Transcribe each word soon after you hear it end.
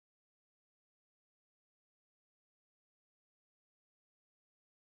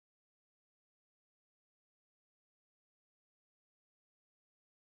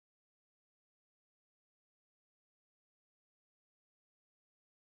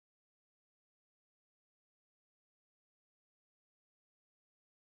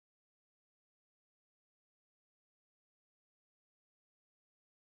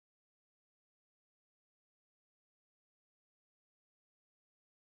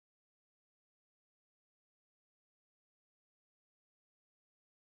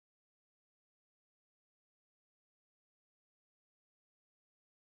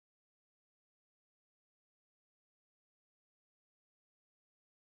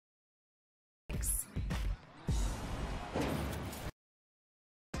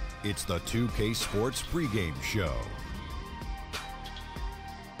It's the 2K Sports pregame show.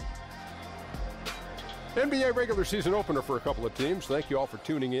 NBA regular season opener for a couple of teams. Thank you all for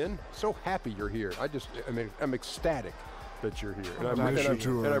tuning in. So happy you're here. I'm ecstatic that you're here. And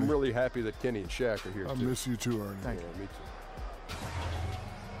I'm really happy that Kenny and Shaq are here, too. I miss you too, Ernie. Thank you. Me too.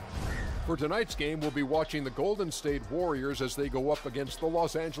 For tonight's game, we'll be watching the Golden State Warriors as they go up against the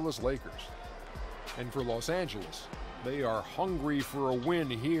Los Angeles Lakers. And for Los Angeles, they are hungry for a win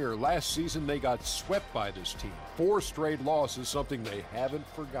here. Last season, they got swept by this team. 4 straight losses, something they haven't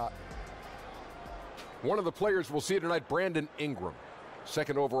forgotten. One of the players we'll see tonight, Brandon Ingram,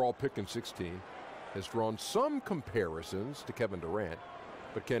 second overall pick in 16, has drawn some comparisons to Kevin Durant,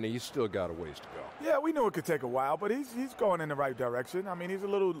 but Kenny, he's still got a ways to go. Yeah, we knew it could take a while, but he's going in the right direction. I mean, he's a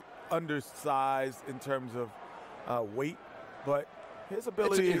little undersized in terms of weight, but his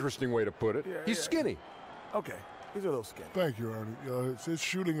ability... It's an interesting way to put it. He's skinny. Okay, he's a little skinny. Thank you, Ernie. His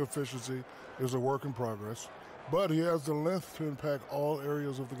shooting efficiency is a work in progress, but he has the length to impact all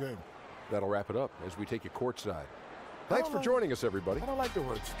areas of the game. That'll wrap it up as we take you courtside. Thanks for joining us, everybody. I don't like the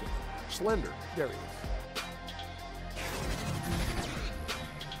word skinny. Slender. There he is.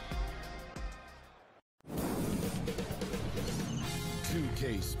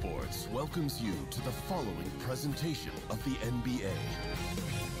 2K Sports welcomes you to the following presentation of the NBA.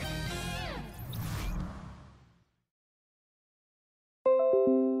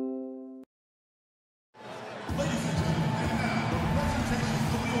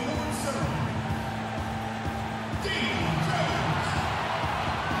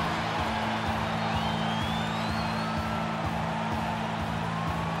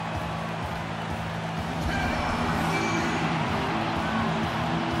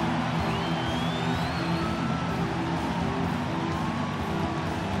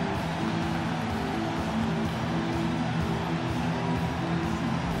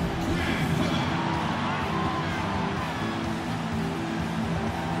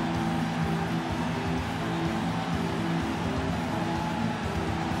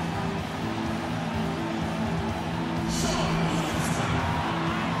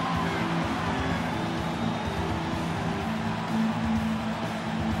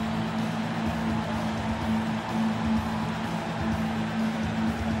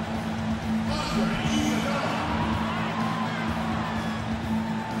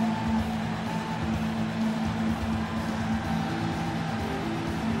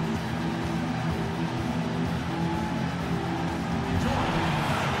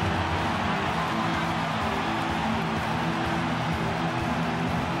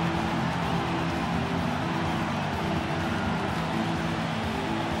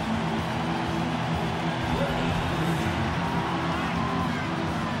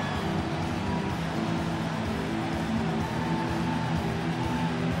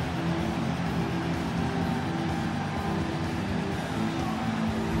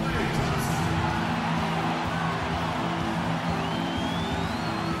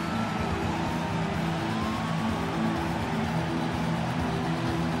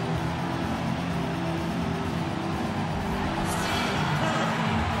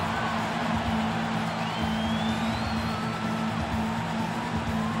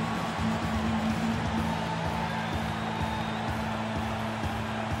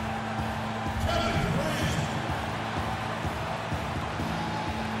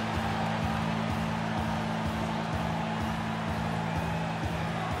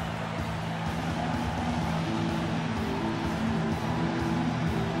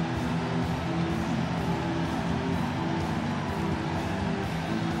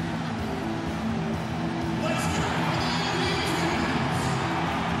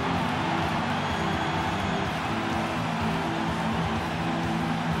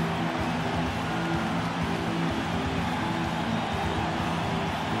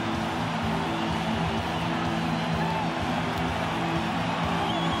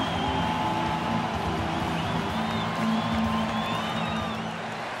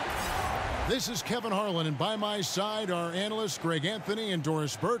 This is Kevin Harlan, and by my side are analysts Greg Anthony and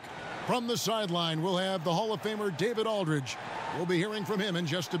Doris Burke. From the sideline, we'll have the Hall of Famer David Aldridge. We'll be hearing from him in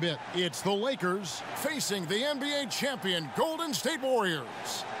just a bit. It's the Lakers facing the NBA champion Golden State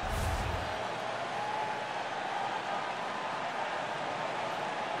Warriors.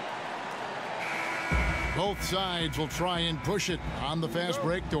 Both sides will try and push it on the fast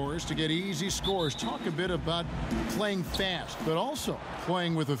break doors to get easy scores. Talk a bit about playing fast, but also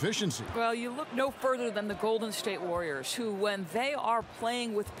playing with efficiency. Well, you look no further than the Golden State Warriors, who, when they are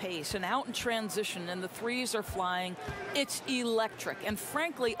playing with pace and out in transition and the threes are flying, it's electric and,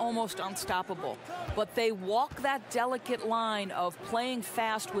 frankly, almost unstoppable. But they walk that delicate line of playing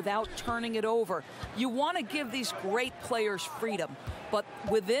fast without turning it over. You want to give these great players freedom. But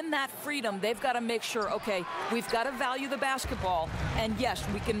within that freedom, they've got to make sure, okay, we've got to value the basketball. And yes,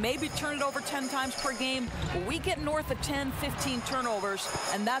 we can maybe turn it over 10 times per game, but we get north of 10, 15 turnovers,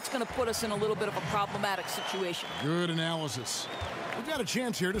 and that's going to put us in a little bit of a problematic situation. Good analysis. We've got a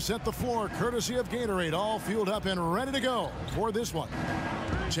chance here to set the floor, courtesy of Gatorade, all fueled up and ready to go for this one.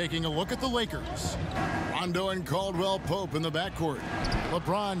 Taking a look at the Lakers. Rondo and Caldwell Pope in the backcourt.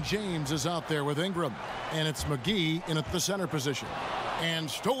 LeBron James is out there with Ingram, and it's McGee in at the center position. And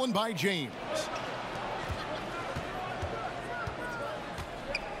stolen by James.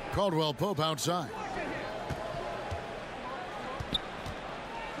 Caldwell Pope outside.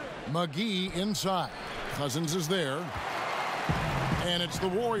 McGee inside. Cousins is there. And it's the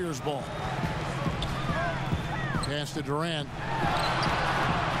Warriors' ball. Pass to Durant.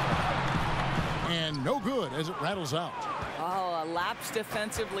 And no good as it rattles out. Oh, a lapse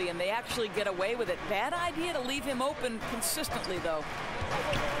defensively, and they actually get away with it. Bad idea to leave him open consistently, though.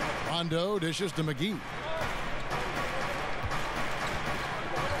 Rondo dishes to McGee.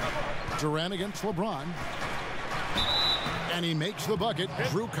 Durant against LeBron. And he makes the bucket,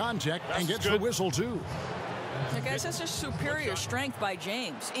 drew contact, and gets the whistle, too. Now, guys, that's a superior strength by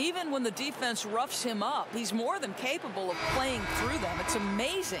James. Even when the defense roughs him up, he's more than capable of playing through them. It's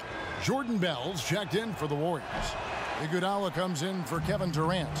amazing. Jordan Bell's checked in for the Warriors. Iguodala comes in for Kevin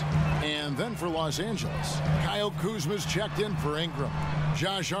Durant. And then for Los Angeles, Kyle Kuzma's checked in for Ingram.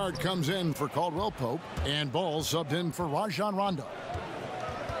 Josh Hart comes in for Caldwell Pope. And Ball subbed in for Rajon Rondo.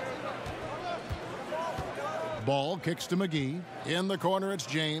 Ball kicks to McGee. In the corner, it's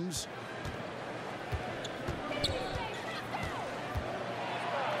James.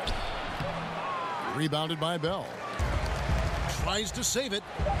 Rebounded by Bell. Tries to save it.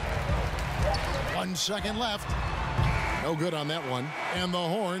 1 second left. No good on that one. And the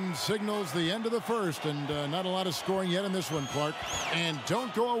horn signals the end of the first, and not a lot of scoring yet in this one, Clark. And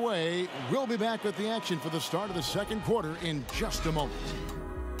don't go away. We'll be back with the action for the start of the second quarter in just a moment.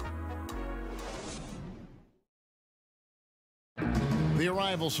 The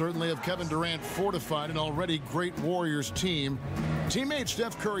arrival, certainly, of Kevin Durant fortified an already great Warriors team. Teammate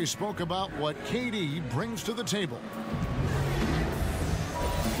Steph Curry spoke about what KD brings to the table.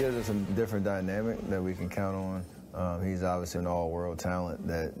 He gives us a different dynamic that we can count on. He's obviously an all-world talent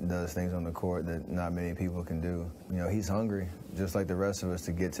that does things on the court that not many people can do. You know, he's hungry, just like the rest of us,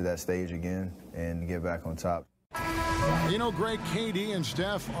 to get to that stage again and get back on top. You know, Greg, KD and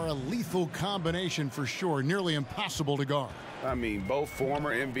Steph are a lethal combination for sure, nearly impossible to guard. I mean, both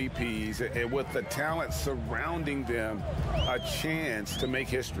former MVPs, and with the talent surrounding them, a chance to make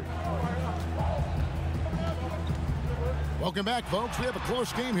history. Welcome back, folks. We have a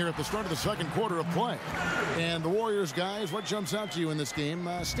close game here at the start of the second quarter of play. And the Warriors, guys, what jumps out to you in this game,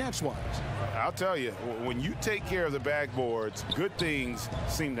 stats-wise? I'll tell you, when you take care of the backboards, good things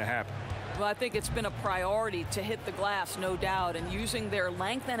seem to happen. Well, I think it's been a priority to hit the glass, no doubt, and using their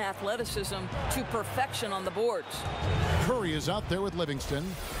length and athleticism to perfection on the boards. Curry is out there with Livingston.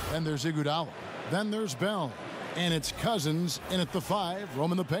 Then there's Iguodala. Then there's Bell. And it's Cousins in at the 5,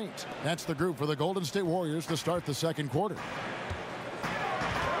 roaming the paint. That's the group for the Golden State Warriors to start the second quarter.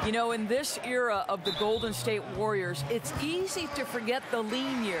 You know, in this era of the Golden State Warriors, it's easy to forget the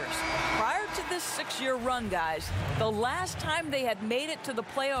lean years. Prior to this 6-year run, guys, the last time they had made it to the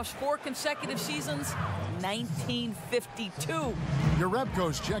playoffs 4 consecutive seasons, 1952.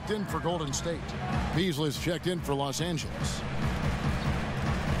 Jerebko's checked in for Golden State. Beasley's checked in for Los Angeles.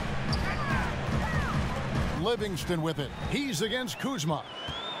 Livingston with it. He's against Kuzma.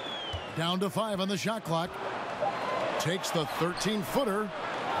 Down to 5 on the shot clock. Takes the 13-footer.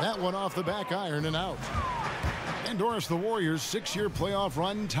 That one off the back iron and out. And Doris, the Warriors' 6-year playoff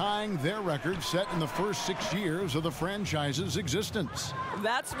run, tying their record set in the first 6 years of the franchise's existence.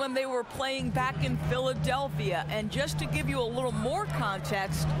 That's when they were playing back in Philadelphia. And just to give you a little more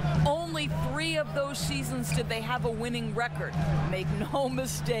context, only 3 of those seasons did they have a winning record. Make no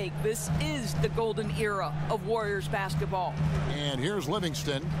mistake, this is the golden era of Warriors basketball. And here's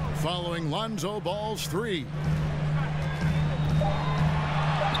Livingston following Lonzo Ball's 3.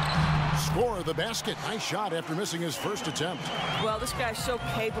 Score of the basket. Nice shot after missing his first attempt. Well, this guy's so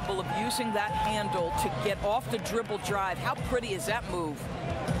capable of using that handle to get off the dribble drive. How pretty is that move?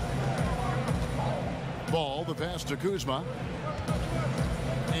 Ball, the pass to Kuzma.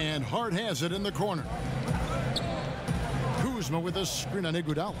 And Hart has it in the corner. Kuzma with a screen on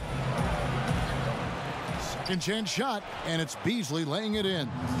Iguodala. Second chance shot, and it's Beasley laying it in.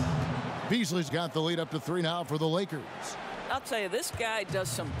 Beasley's got the lead up to 3 now for the Lakers. I'll tell you, this guy does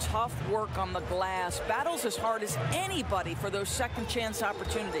some tough work on the glass. Battles as hard as anybody for those second chance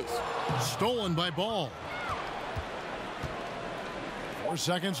opportunities. Stolen by Ball. 4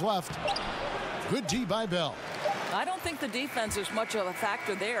 seconds left. Good D by Bell. I don't think the defense is much of a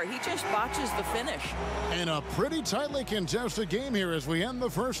factor there. He just botches the finish. And a pretty tightly contested game here as we end the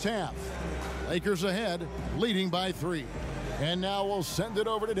first half. Lakers ahead, leading by 3. And now we'll send it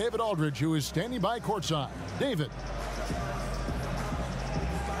over to David Aldridge, who is standing by courtside. David.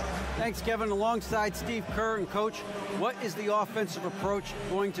 Thanks, Kevin. Alongside Steve Kerr and Coach, what is the offensive approach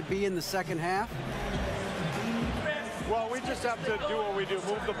going to be in the second half? Well, we just have to do what we do,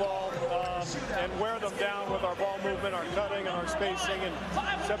 move the ball and wear them down with our ball movement, our cutting, and our spacing, and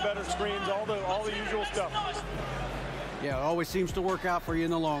set better screens, all the usual stuff. Yeah, it always seems to work out for you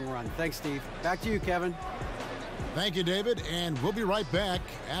in the long run. Thanks, Steve. Back to you, Kevin. Thank you, David, and we'll be right back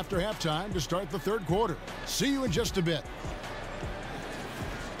after halftime to start the third quarter. See you in just a bit.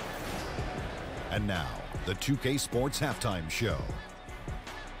 And now, the 2K Sports Halftime Show.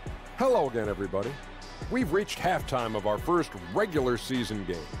 Hello again, everybody. We've reached halftime of our first regular season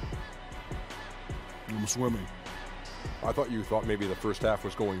game. I'm swimming. I thought you thought maybe the first half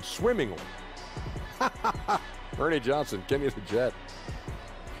was going swimmingly. Ernie Johnson, Kenny the Jet.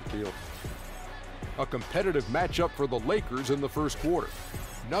 Shaquille. A competitive matchup for the Lakers in the first quarter.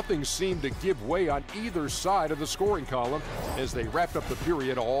 Nothing seemed to give way on either side of the scoring column as they wrapped up the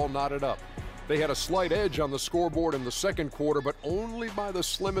period all knotted up. They had a slight edge on the scoreboard in the second quarter, but only by the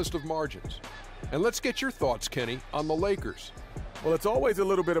slimmest of margins. And let's get your thoughts, Kenny, on the Lakers. Well, it's always a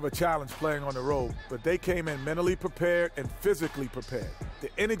little bit of a challenge playing on the road, but they came in mentally prepared and physically prepared. The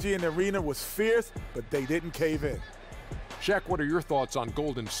energy in the arena was fierce, but they didn't cave in. Shaq, what are your thoughts on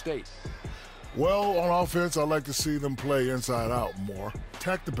Golden State? Well, on offense, I like to see them play inside out more.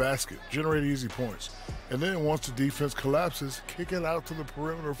 Attack the basket, generate easy points. And then once the defense collapses, kick it out to the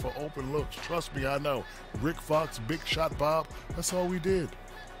perimeter for open looks. Trust me, I know. Rick Fox, Big Shot Bob, that's all we did.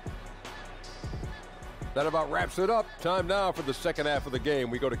 That about wraps it up. Time now for the second half of the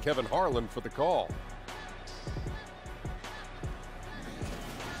game. We go to Kevin Harlan for the call.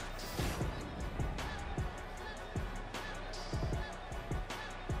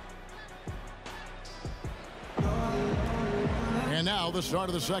 And now the start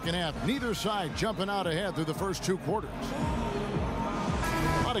of the second half. Neither side jumping out ahead through the first 2 quarters.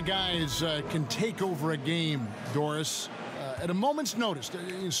 A lot of guys can take over a game, Doris, at a moment's notice.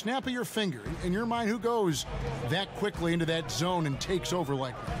 Snap of your finger. In your mind, who goes that quickly into that zone and takes over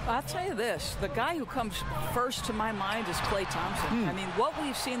like that? I'll tell you this. The guy who comes first to my mind is Klay Thompson. I mean, what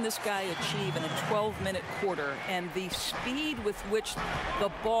we've seen this guy achieve in a 12-minute quarter and the speed with which the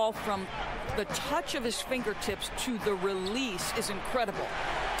ball from the touch of his fingertips to the release is incredible.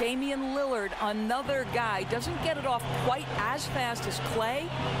 Damian Lillard, another guy, doesn't get it off quite as fast as Klay,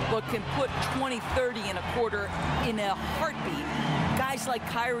 but can put 20-30 in a quarter in a heartbeat. Guys like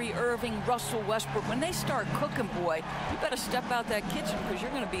Kyrie Irving, Russell Westbrook, when they start cooking, boy, you better step out that kitchen because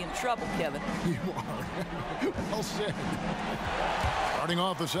you're going to be in trouble, Kevin. You are. Well said. Starting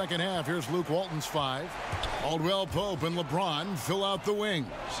off the second half, here's Luke Walton's 5. Aldwell Pope and LeBron fill out the wings.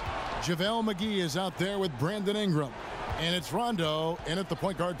 JaVale McGee is out there with Brandon Ingram. And it's Rondo in at the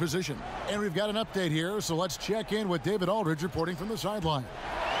point guard position. And we've got an update here, so let's check in with David Aldridge reporting from the sideline.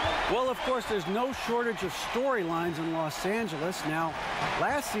 Well, of course, there's no shortage of storylines in Los Angeles. Now,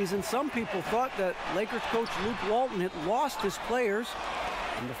 last season, some people thought that Lakers coach Luke Walton had lost his players,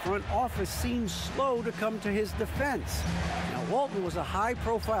 and the front office seemed slow to come to his defense. Now, Walton was a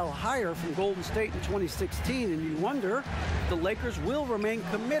high-profile hire from Golden State in 2016, and you wonder if the Lakers will remain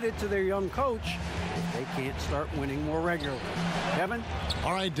committed to their young coach if they can't start winning more regularly. Kevin?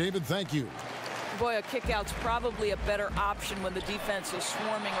 All right, David, thank you. Boy, a kick-out's probably a better option when the defense is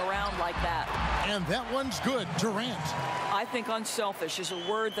swarming around like that. And that one's good. Durant. I think unselfish is a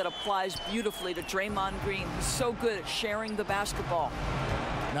word that applies beautifully to Draymond Green. He's so good at sharing the basketball.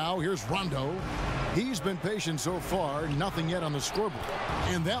 Now here's Rondo. He's been patient so far, nothing yet on the scoreboard.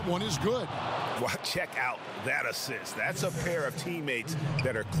 And that one is good. Well, check out that assist. That's a pair of teammates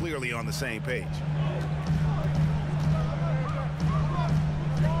that are clearly on the same page.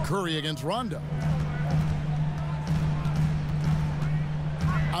 Curry against Rondo.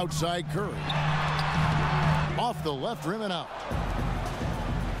 Outside Curry. Off the left rim and out.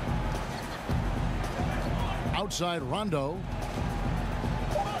 Outside Rondo.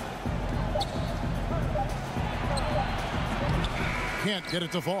 Can't get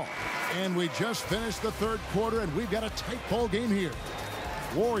it to fall. And we just finished the third quarter, and we've got a tight ball game here.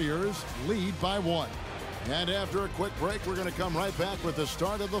 Warriors lead by 1. And after a quick break, we're going to come right back with the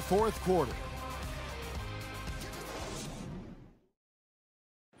start of the fourth quarter.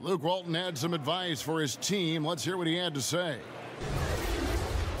 Luke Walton had some advice for his team. Let's hear what he had to say.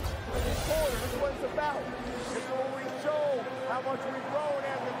 This quarter, this is what it's about. This is where we show how much we've grown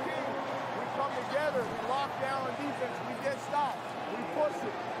as a team. We come together, we lock down on defense, we get stops, we push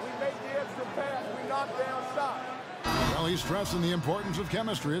it, we make the extra pass, we knock down shots. Well, he's stressing the importance of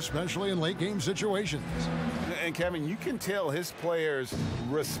chemistry, especially in late-game situations. And, Kevin, you can tell his players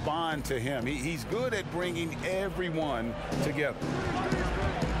respond to him. He's good at bringing everyone together.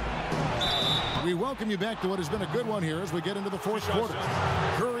 We welcome you back to what has been a good one here as we get into the fourth quarter.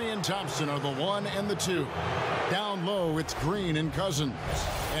 Curry and Thompson are the 1 and the 2. Down low, it's Green and Cousins.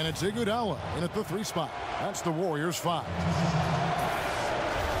 And it's Iguodala in at the 3 spot. That's the Warriors' 5.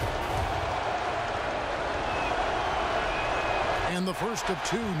 And the first of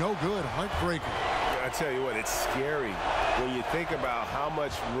 2, no good. Heartbreaker. I tell you what, it's scary when you think about how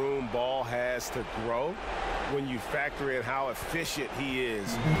much room Ball has to grow, when you factor in how efficient he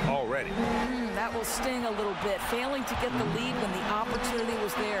is already. That will sting a little bit. Failing to get the lead when the opportunity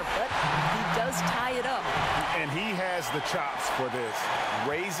was there, but he does tie it up. And he has the chops for this,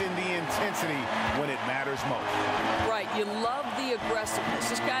 raising the intensity when it matters most. Right, you love the aggressiveness.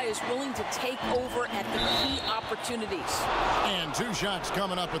 This guy is willing to take over at the key opportunities. And 2 shots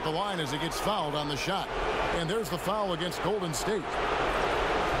coming up at the line as he gets fouled on the shot. And there's the foul against Golden State.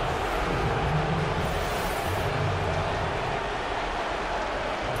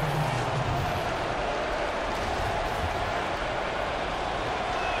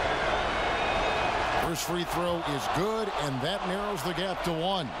 First free throw is good, and that narrows the gap to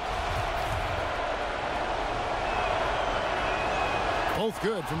 1. Both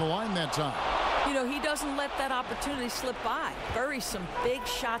good from the line that time. You know, he doesn't let that opportunity slip by. Buries some big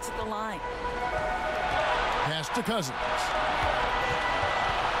shots at the line. Pass to Cousins.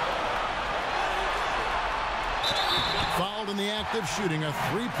 Fouled in the act of shooting. A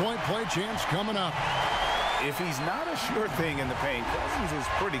 3-point play chance coming up. If he's not a sure thing in the paint, Cousins is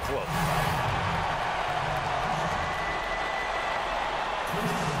pretty close.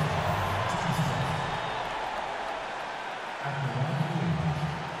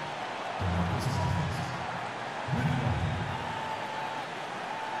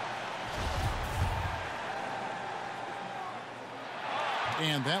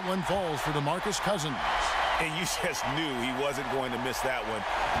 And that one falls for DeMarcus Cousins. And you just knew he wasn't going to miss that one,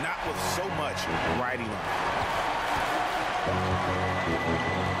 not with so much riding on.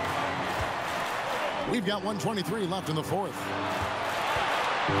 We've got 1:23 left in the fourth.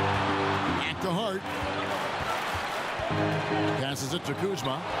 Back to Hart. Passes it to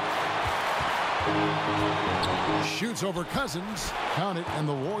Kuzma. Shoots over Cousins. Count it, and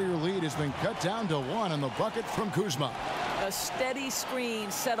the Warrior lead has been cut down to 1 on the bucket from Kuzma. A steady screen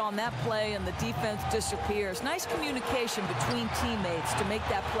set on that play, and the defense disappears. Nice communication between teammates to make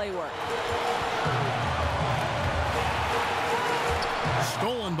that play work.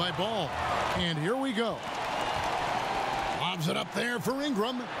 Stolen by Ball. And here we go. Lobs it up there for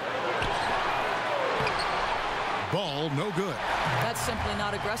Ingram. Ball, no good. That's simply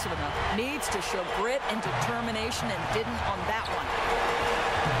not aggressive enough. Needs to show grit and determination, and didn't on that one.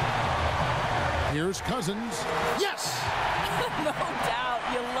 Here's Cousins. Yes! No doubt.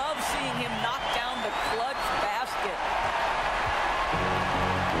 You love seeing him knock down the clutch basket.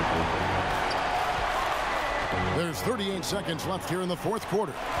 There's 38 seconds left here in the fourth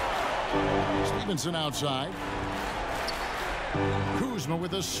quarter. Stevenson outside. Kuzma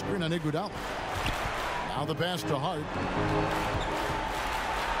with a screen on Iguodala. Now the pass to Hart.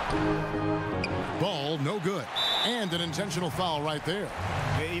 Ball, no good. And an intentional foul right there.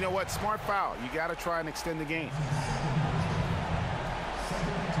 You know what? Smart foul. You got to try and extend the game.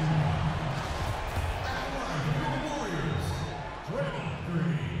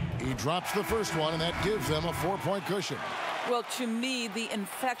 He drops the first one, and that gives them a 4-point cushion. Well, to me, the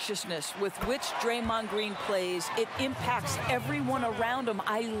infectiousness with which Draymond Green plays, it impacts everyone around him.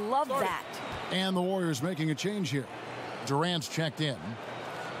 I love that. And the Warriors making a change here. Durant's checked in.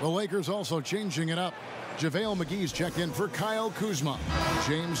 The Lakers also changing it up. JaVale McGee's checked in for Kyle Kuzma.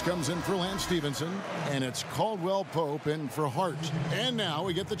 James comes in for Lance Stevenson. And it's Caldwell Pope in for Hart. And now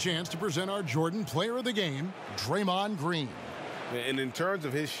we get the chance to present our Jordan Player of the Game, Draymond Green. And in terms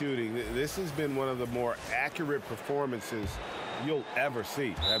of his shooting, this has been one of the more accurate performances you'll ever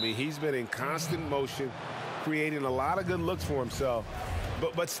see. I mean, he's been in constant motion, creating a lot of good looks for himself.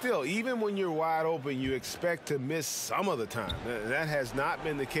 But still, even when you're wide open, you expect to miss some of the time. That has not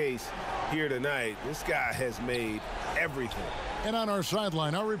been the case here tonight. This guy has made everything. And on our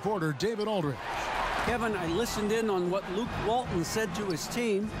sideline, our reporter, David Aldridge. Kevin, I listened in on what Luke Walton said to his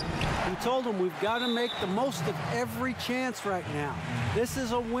team. He told them we've got to make the most of every chance right now. This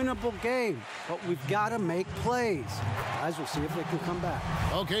is a winnable game, but we've got to make plays. Guys, we'll see if they can come back.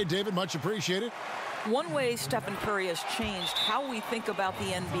 Okay, David, much appreciated. One way Stephen Curry has changed how we think about the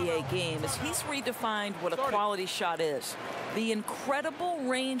NBA game is he's redefined what a quality shot is. The incredible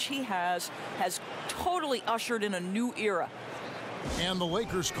range he has totally ushered in a new era. And the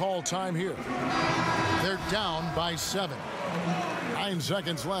Lakers call time here. They're down by 7. 9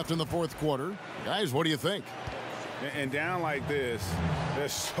 seconds left in the fourth quarter. Guys, what do you think? And down like this,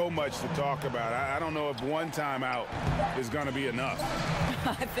 there's so much to talk about. I don't know if one timeout is going to be enough.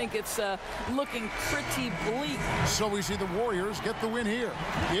 I think it's looking pretty bleak. So we see the Warriors get the win here.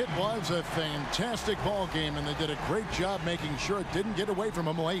 It was a fantastic ball game, and they did a great job making sure it didn't get away from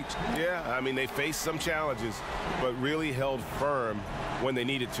them late. Yeah, I mean, they faced some challenges, but really held firm when they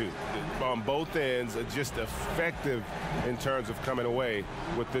needed to. On both ends, just effective in terms of coming away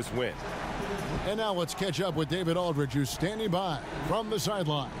with this win. And now let's catch up with David Aldridge, who's standing by from the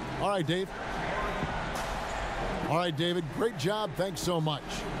sideline. All right, Dave. All right, David, great job. Thanks so much.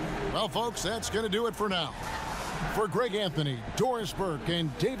 Well, folks, that's going to do it for now. For Greg Anthony, Doris Burke,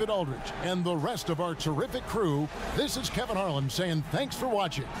 and David Aldridge, and the rest of our terrific crew, this is Kevin Harlan saying thanks for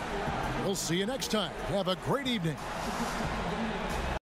watching. We'll see you next time. Have a great evening.